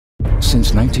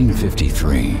Since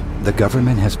 1953, the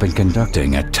government has been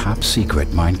conducting a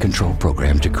top-secret mind control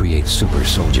program to create super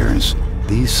soldiers.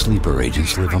 These sleeper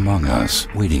agents live among us,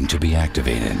 waiting to be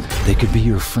activated. They could be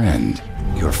your friend,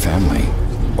 your family,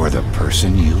 or the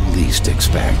person you least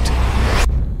expect.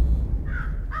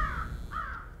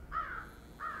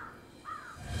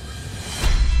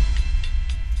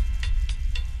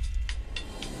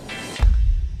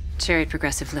 Chariot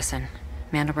progressive, listen.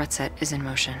 Mandelbrot set is in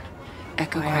motion.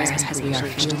 Echo choir has been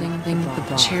fielding the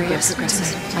ball. Chariot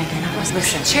progressive.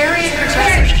 Listen. Chariot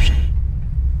progressive.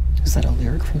 Is that a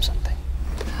lyric from something?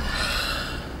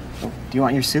 Do you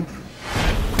want your soup?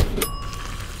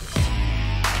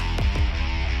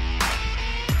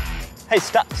 Hey,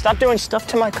 stop doing stuff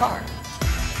to my car.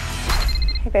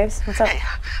 Hey, babes, what's up? Hey,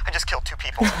 I just killed 2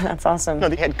 people. That's awesome. No,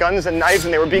 they had guns and knives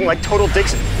and they were being like total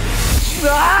dicks.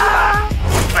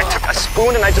 I took a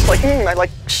spoon and I just I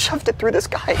shoved it through this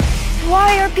guy.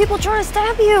 Why are people trying to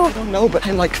stab you? I don't know, but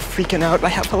I'm like freaking out. I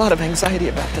have a lot of anxiety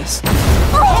about this.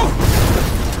 Oh!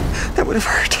 That would have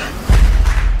hurt.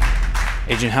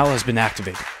 Agent Howell has been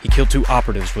activated. He killed 2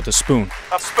 operatives with a spoon.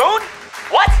 A spoon?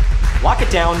 What? Lock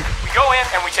it down. We go in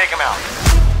and we take him out.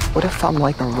 What if I'm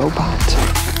like a robot?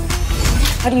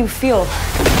 How do you feel?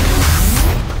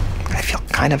 I feel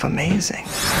kind of amazing.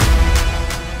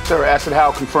 Sir, Acid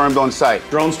Howell confirmed on site.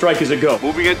 Drone strike is a go.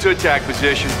 Moving into attack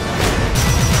position.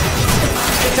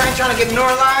 You trying to get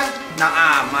neuralized?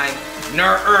 Nuh-uh, Mike.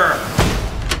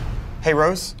 Hey,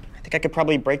 Rose, I think I could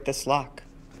probably break this lock.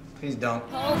 Please don't.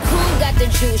 I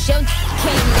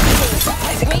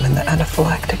think I'm in the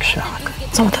anaphylactic shock.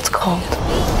 That's not what that's called.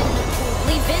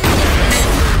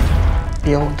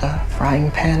 The old frying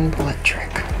pan bullet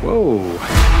trick. Whoa. Look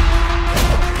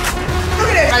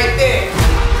at that right there.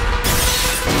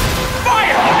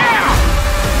 Fire! Now!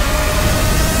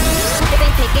 If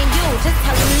they taking you, just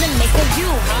tell them to make a you,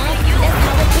 huh? That's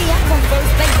how it be. I come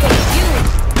first, like you.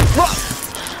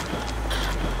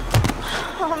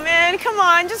 Oh, man, come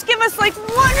on. Just give us, like,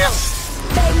 one.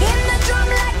 Banging the drum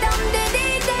like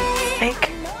dum-dee-dee-dee. Nick,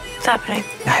 what's happening?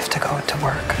 I have to go to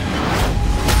work.